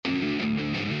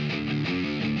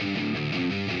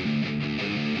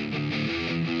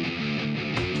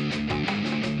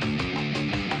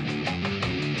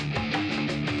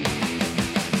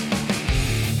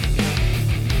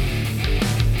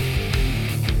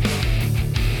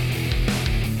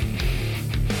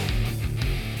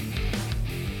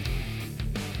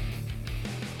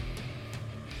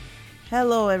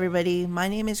Hello, everybody. My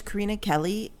name is Karina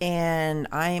Kelley, and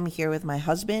I am here with my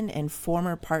husband and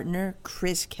former partner,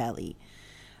 Chris Kelley.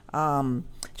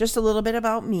 Just a little bit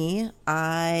about me.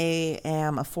 I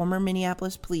am a former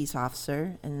Minneapolis police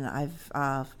officer, and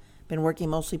I've been working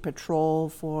mostly patrol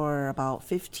for about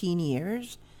 15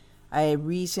 years. I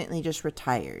recently just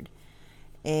retired.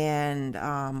 And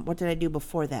what did I do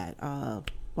before that?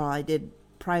 I did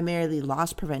primarily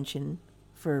loss prevention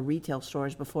for retail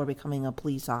stores before becoming a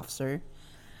police officer.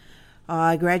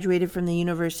 I graduated from the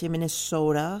University of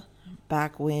Minnesota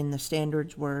back when the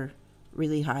standards were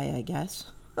really high, I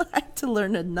guess. I had to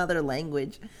learn another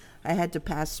language. I had to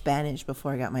pass Spanish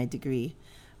before I got my degree.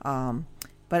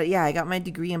 But yeah, I got my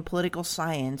degree in political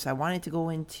science. I wanted to go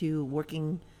into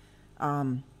working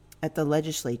at the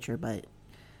legislature, but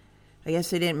I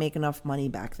guess they didn't make enough money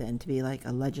back then to be like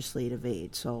a legislative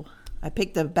aide. So I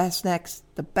picked the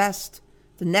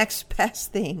next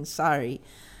best thing,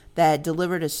 that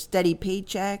delivered a steady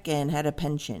paycheck and had a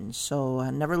pension. So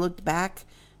I never looked back.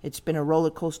 It's been a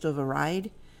roller coaster of a ride.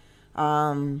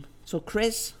 So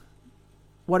Chris,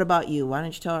 what about you? Why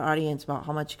don't you tell our audience about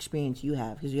how much experience you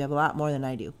have? Because you have a lot more than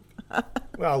I do.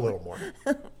 Well, a little more.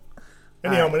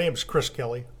 Anyhow, My name is Chris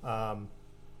Kelley. I'm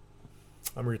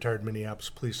a retired Minneapolis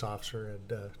police officer.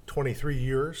 Had 23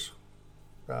 years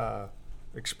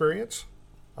experience,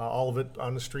 all of it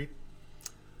on the street.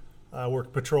 I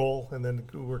worked patrol and then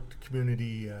worked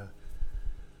community.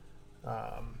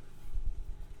 Let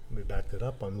me back that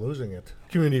up. I'm losing it.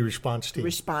 Community response team.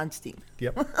 Response team.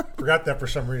 Yep. Forgot that for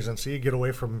some reason. See, you get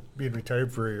away from being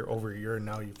retired for over a year and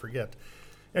now you forget.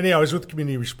 Anyhow, I was with the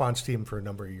community response team for a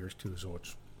number of years too, so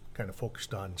it's kind of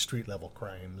focused on street level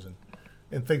crimes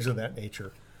and things of that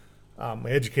nature. My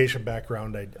education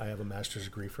background, I have a master's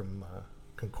degree from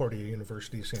Concordia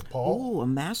University, St. Paul. Oh, a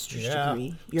master's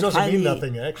degree. You're doesn't mean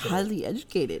nothing, actually. Highly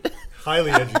educated.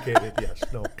 Highly educated, yes.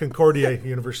 No, Concordia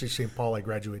University, St. Paul, I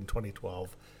graduated in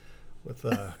 2012 with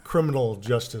a criminal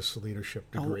justice leadership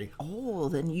degree. Oh,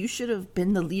 then you should have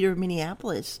been the leader of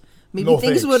Minneapolis. Maybe No,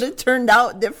 things thanks. would have turned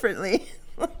out differently.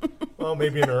 Well,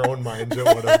 maybe in our own minds it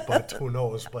would have, but who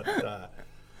knows. But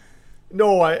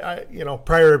no, I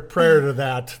prior to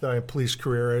that, my police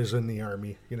career is in the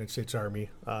Army, United States Army.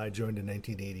 I joined in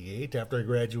 1988 after I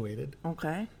graduated.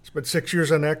 Okay. Spent 6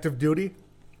 years on active duty,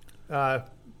 and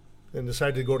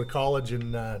decided to go to college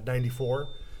in '94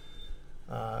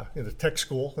 in a tech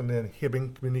school, and then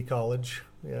Hibbing Community College.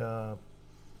 To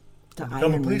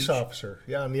become a police officer.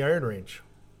 Yeah, on the Iron Range.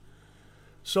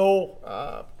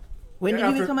 So. When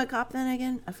did you become a cop then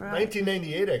again? I forgot.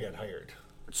 1998, I got hired.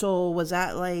 So was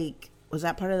that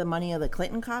part of the money of the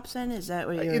Clinton cops then? Is that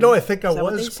what you're... I think I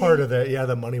was part of that. Yeah,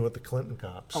 the money with the Clinton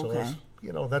cops. So okay.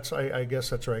 That's I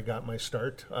guess that's where I got my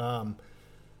start.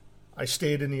 I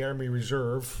stayed in the Army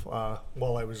Reserve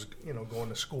while I was going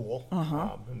to school.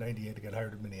 In '98, I got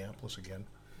hired in Minneapolis again,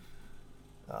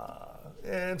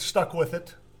 and stuck with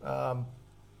it.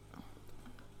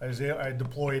 I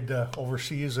deployed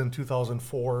overseas in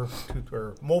 2004,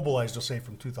 or mobilized, I'll say,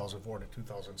 from 2004 to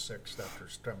 2006 after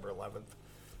September 11th.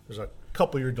 There's a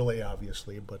couple-year delay,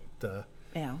 obviously, but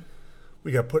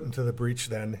we got put into the breach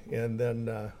then. And then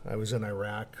I was in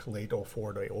Iraq late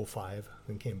 04 to 05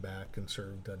 and came back and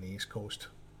served on the East Coast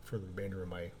for the remainder of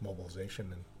my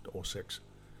mobilization in 06.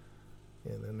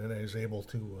 And then I was able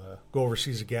to go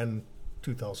overseas again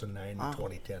 2009 and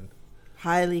 2010.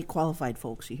 Highly qualified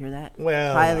folks, you hear that?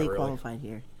 Well, highly really. Qualified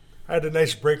here. I had a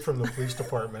nice break from the police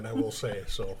department, I will say.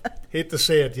 So, hate to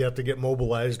say it, you have to get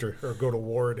mobilized or go to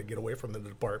war to get away from the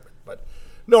department. But,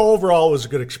 no, overall, it was a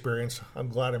good experience. I'm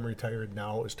glad I'm retired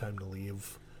now. It was time to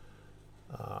leave.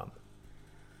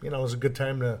 It was a good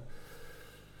time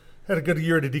had a good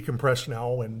year to decompress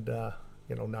now. And,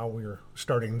 now we're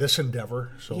starting this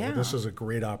endeavor. So, This is a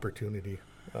great opportunity.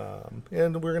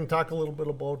 And we're going to talk a little bit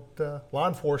about law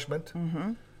enforcement.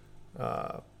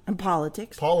 And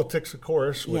politics. Politics, of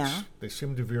course, which they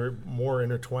seem to be more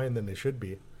intertwined than they should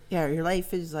be. Yeah, your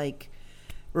life is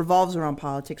revolves around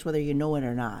politics, whether you know it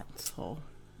or not. So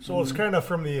it's kind of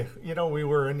from the, we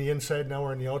were in the inside, now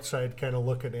we're on the outside kind of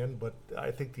looking in, but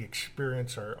I think the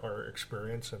experience, our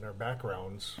experience and our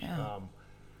backgrounds, it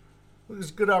was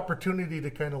a good opportunity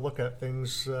to kind of look at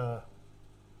things from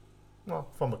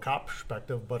a cop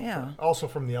perspective, but also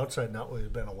from the outside, not really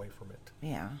been away from it.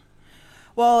 Yeah.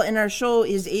 Well, and our show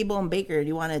is Able and Baker. Do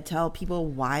you want to tell people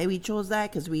why we chose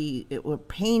that? Because we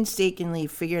painstakingly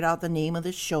figured out the name of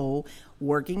the show,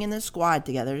 working in the squad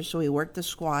together. So we worked the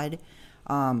squad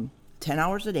 10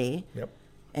 hours a day. Yep.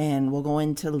 And we'll go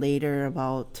into later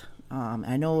about,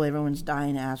 I know everyone's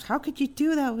dying to ask, how could you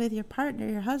do that with your partner,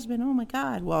 your husband? Oh, my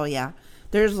God. Well, yeah.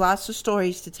 there's lots of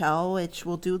stories to tell, which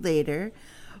we'll do later.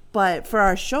 But for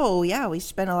our show, yeah, we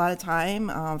spent a lot of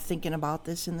time thinking about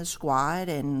this in the squad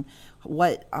and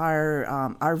what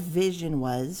our vision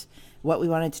was, what we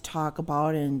wanted to talk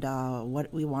about, and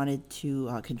what we wanted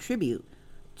to contribute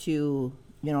to,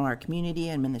 our community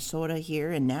in Minnesota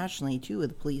here and nationally too,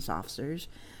 with police officers,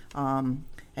 and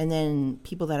then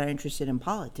people that are interested in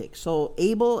politics. So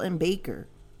Able and Baker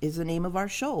is the name of our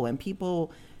show, and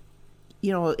people,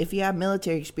 if you have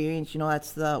military experience,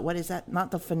 that's what is that?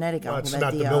 Not the phonetic alphabet. It's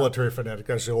not the military phonetic.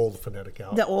 That's the old phonetic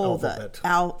alphabet.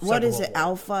 What is it?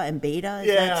 Alpha and beta?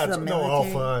 It's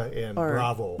alpha and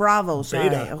bravo. Bravo. Sorry.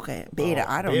 Beta. Okay. Beta.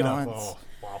 I don't know.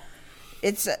 Wow.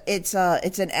 It's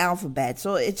an alphabet.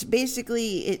 So it's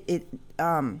basically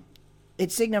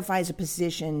it signifies the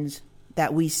positions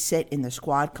that we sit in the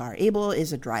squad car. Able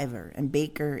is a driver and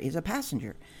Baker is a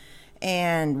passenger.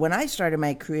 And when I started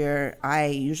my career, I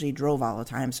usually drove all the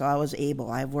time, so I was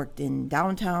able. I've worked in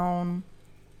downtown.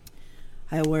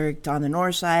 I worked on the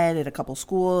north side at a couple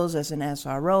schools as an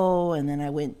SRO, and then I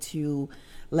went to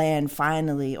land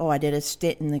finally. I did a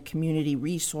stint in the community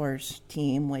resource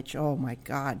team, which, oh my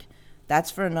God,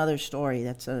 that's for another story.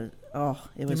 It was awful.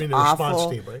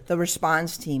 Response team, right? The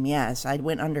response team, yes. I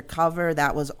went undercover.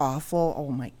 That was awful. Oh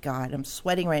my God, I'm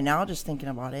sweating right now just thinking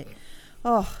about it.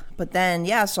 But then,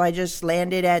 so I just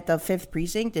landed at the 5th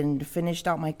Precinct and finished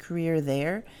out my career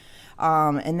there.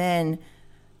 And then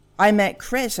I met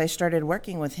Chris. I started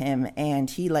working with him, and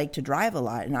he liked to drive a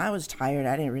lot. And I was tired.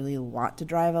 I didn't really want to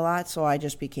drive a lot, so I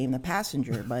just became the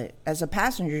passenger. But as a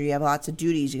passenger, you have lots of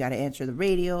duties. You got to answer the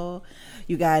radio.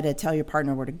 You got to tell your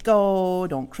partner where to go.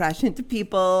 Don't crash into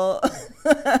people.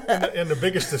 and the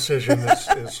biggest decision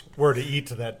is where to eat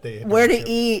that day. Where to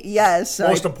eat, yes.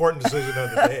 Most important decision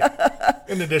of the day.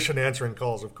 In addition to answering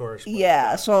calls, of course.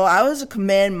 So I was a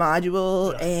command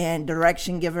module and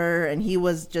direction giver, and he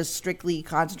was just strictly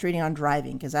concentrating on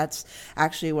driving, because that's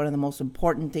actually one of the most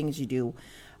important things you do.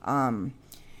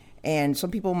 And some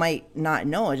people might not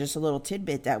know, just a little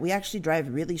tidbit, that we actually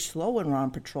drive really slow when we're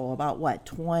on patrol, about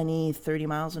 20, 30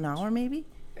 miles an hour maybe?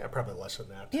 Yeah, probably less than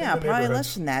that. Yeah, probably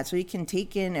less than that. So you can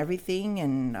take in everything,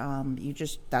 and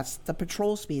that's the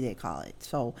patrol speed, they call it.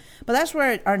 So, but that's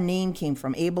where our name came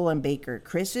from, Able and Baker.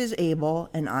 Chris is Able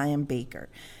and I am Baker.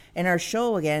 And our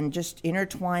show, again, just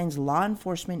intertwines law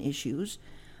enforcement issues,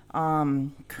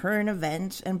 current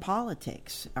events, and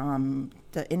politics,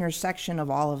 the intersection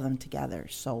of all of them together.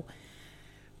 So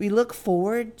we look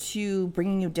forward to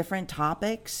bringing you different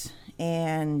topics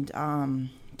and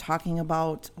talking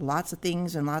about lots of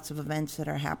things and lots of events that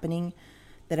are happening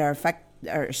that are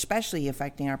especially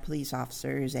affecting our police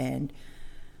officers. And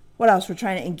what else? We're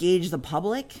trying to engage the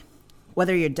public,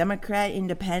 whether you're Democrat,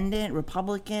 Independent,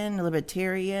 Republican,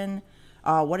 Libertarian.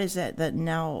 What's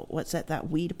that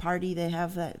weed party they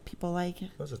have that people like?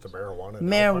 Was it the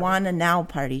Marijuana Now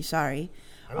Party? Sorry.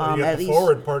 I know you have the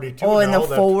Forward Party, too. And the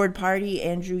Forward Party,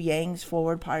 Andrew Yang's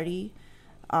Forward Party.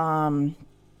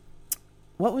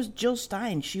 What was Jill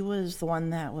Stein? She was the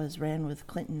one that ran with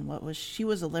Clinton. She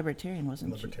was a libertarian,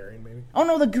 wasn't she? Libertarian, maybe? Oh,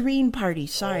 no, the Green Party.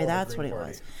 Sorry, that's what it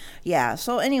was. Yeah,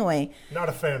 so anyway. Not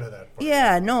a fan of that party.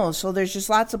 Yeah, no, so there's just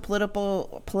lots of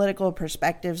political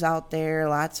perspectives out there,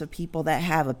 lots of people that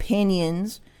have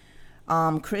opinions.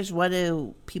 Chris, what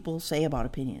do people say about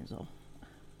opinions, though?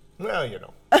 Well,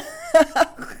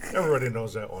 everybody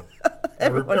knows that one.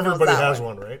 Everybody has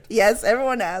one, right? Yes,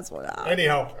 everyone has one.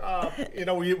 Anyhow,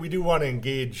 we do want to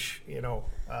engage,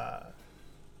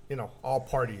 all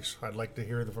parties. I'd like to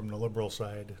hear from the liberal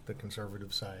side, the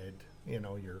conservative side,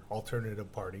 your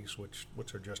alternative parties,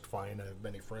 which are just fine. I have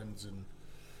many friends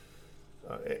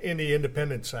in the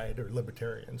independent side or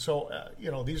libertarian. So,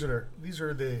 these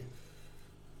are the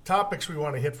topics we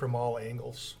want to hit from all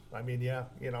angles. I mean,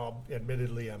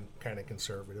 admittedly, I'm kind of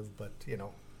conservative, but,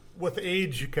 with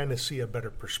age, you kind of see a better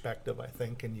perspective, I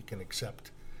think, and you can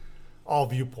accept all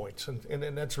viewpoints.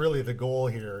 And that's really the goal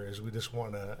here, is we just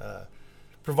want to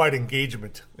provide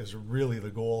engagement is really the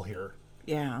goal here.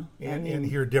 Yeah. And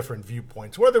hear different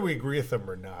viewpoints, whether we agree with them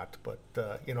or not. But,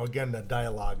 again, the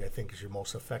dialogue, I think, is your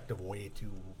most effective way to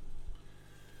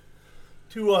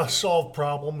solve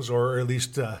problems, or at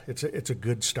least it's a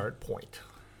good start point,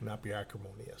 not be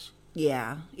acrimonious.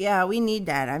 Yeah, we need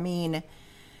that. I mean,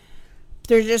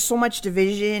 there's just so much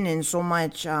division and so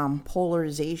much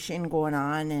polarization going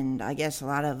on, and I guess a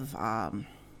lot of, I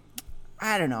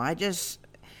don't know, I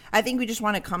think we just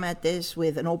want to come at this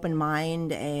with an open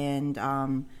mind and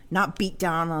not beat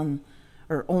down on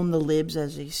or own the libs,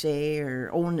 as they say, or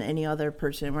own any other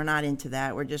person. We're not into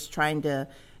that. We're just trying to,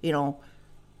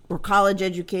 we're college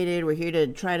educated. We're here to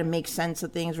try to make sense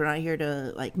of things. We're not here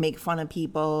to like make fun of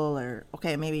people or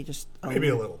maybe just maybe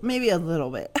a little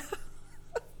bit.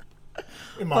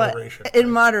 In moderation. In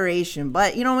moderation.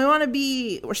 But, we want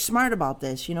to we're smart about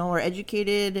this. We're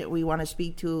educated. We want to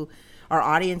speak to our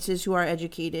audiences who are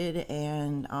educated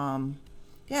and,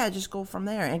 just go from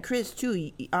there. And Chris,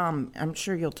 too, I'm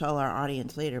sure you'll tell our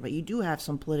audience later, but you do have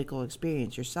some political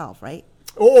experience yourself, right?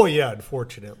 Oh, yeah,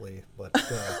 unfortunately. But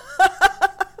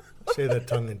say that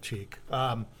tongue in cheek.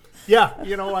 I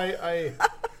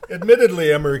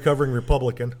admittedly am a recovering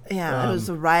Republican. Yeah, it was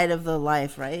the ride of the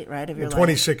life, right? Ride of your life.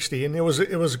 2016, it was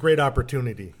a great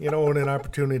opportunity. When an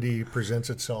opportunity presents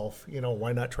itself,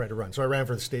 why not try to run? So I ran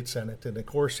for the state senate, and of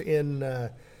course in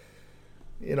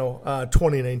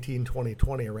 2019,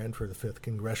 2020, I ran for the 5th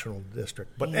congressional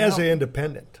district. But as an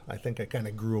independent, I think I kind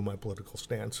of grew my political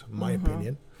stance, in my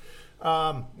opinion,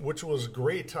 which was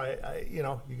great.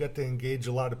 You got to engage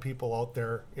a lot of people out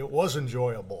there. It was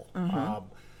enjoyable.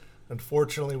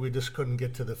 Unfortunately, we just couldn't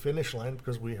get to the finish line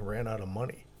because we ran out of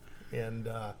money. And,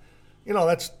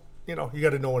 that's, you got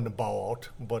to know when to bow out.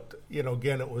 But,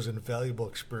 again, it was an invaluable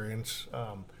experience.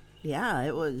 Yeah,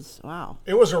 it was. Wow.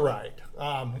 It was a ride.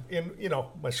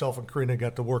 Myself and Karina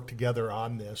got to work together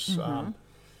on this.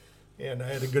 And I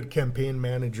had a good campaign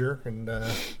manager. And,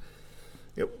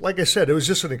 like I said, it was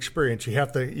just an experience. You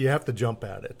have to jump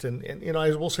at it. And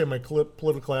I will say my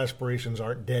political aspirations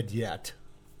aren't dead yet.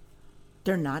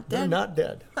 They're not dead? They're not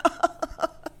dead.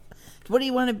 What do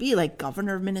you want to be, like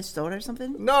governor of Minnesota or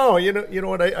something? No, you know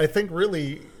what? I think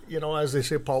really, as they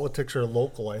say, politics are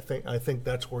local. I think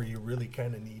that's where you really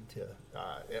kind of need to.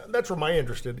 That's where my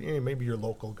interest in. Maybe your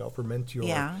local government,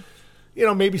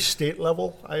 maybe state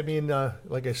level. I mean,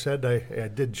 like I said, I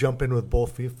did jump in with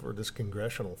both feet for this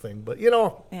congressional thing, but it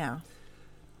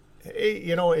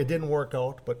didn't work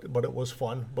out, but it was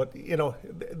fun. But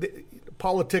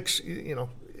politics,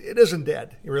 it isn't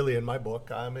dead, really, in my book.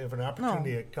 I mean, if an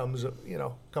opportunity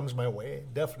comes my way,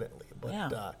 definitely.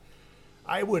 But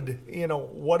I would,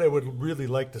 what I would really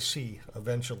like to see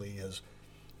eventually is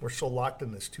we're so locked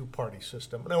in this two-party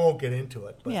system, and I won't get into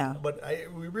it. But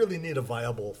we really need a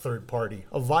viable third party.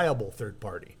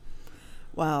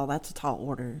 Well, that's a tall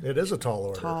order. It is a tall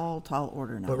order. Tall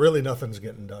order now. But really, nothing's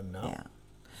getting done now. Yeah.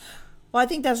 Well, I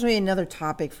think that's maybe another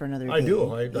topic for another day. I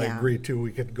do. I agree, too.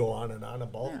 We could go on and on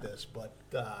about this. But,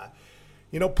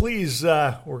 please,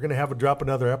 we're going to drop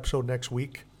another episode next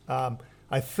week.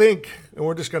 I think, and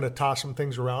we're just going to toss some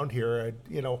things around here,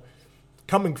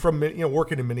 coming from,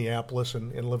 working in Minneapolis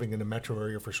and living in the metro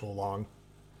area for so long,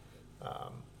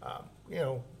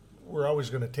 we're always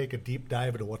going to take a deep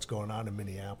dive into what's going on in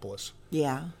Minneapolis.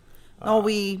 Yeah.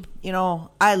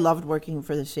 I loved working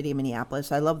for the city of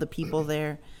Minneapolis. I love the people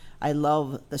there. I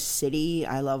love the city.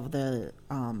 I love the,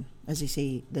 as they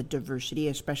say, the diversity,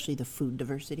 especially the food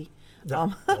diversity.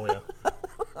 Yeah.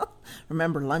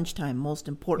 Remember, lunchtime, most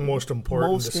important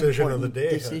decision of the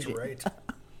day. Decision. That's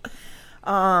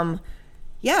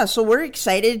right. So we're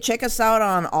excited. Check us out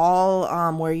on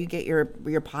all where you get your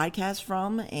podcast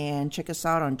from, and check us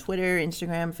out on Twitter,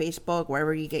 Instagram, Facebook,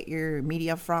 wherever you get your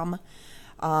media from.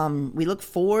 We look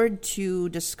forward to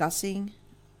discussing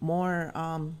more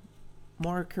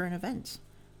current events.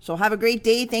 So have a great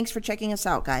day. Thanks for checking us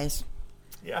out, guys.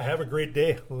 Yeah, have a great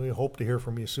day. We hope to hear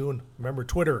from you soon. Remember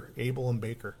Twitter, Abel and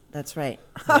Baker. That's right.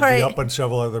 We'll be up on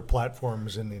several other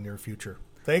platforms in the near future.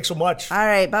 Thanks so much. All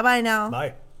right. Bye-bye now.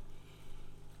 Bye.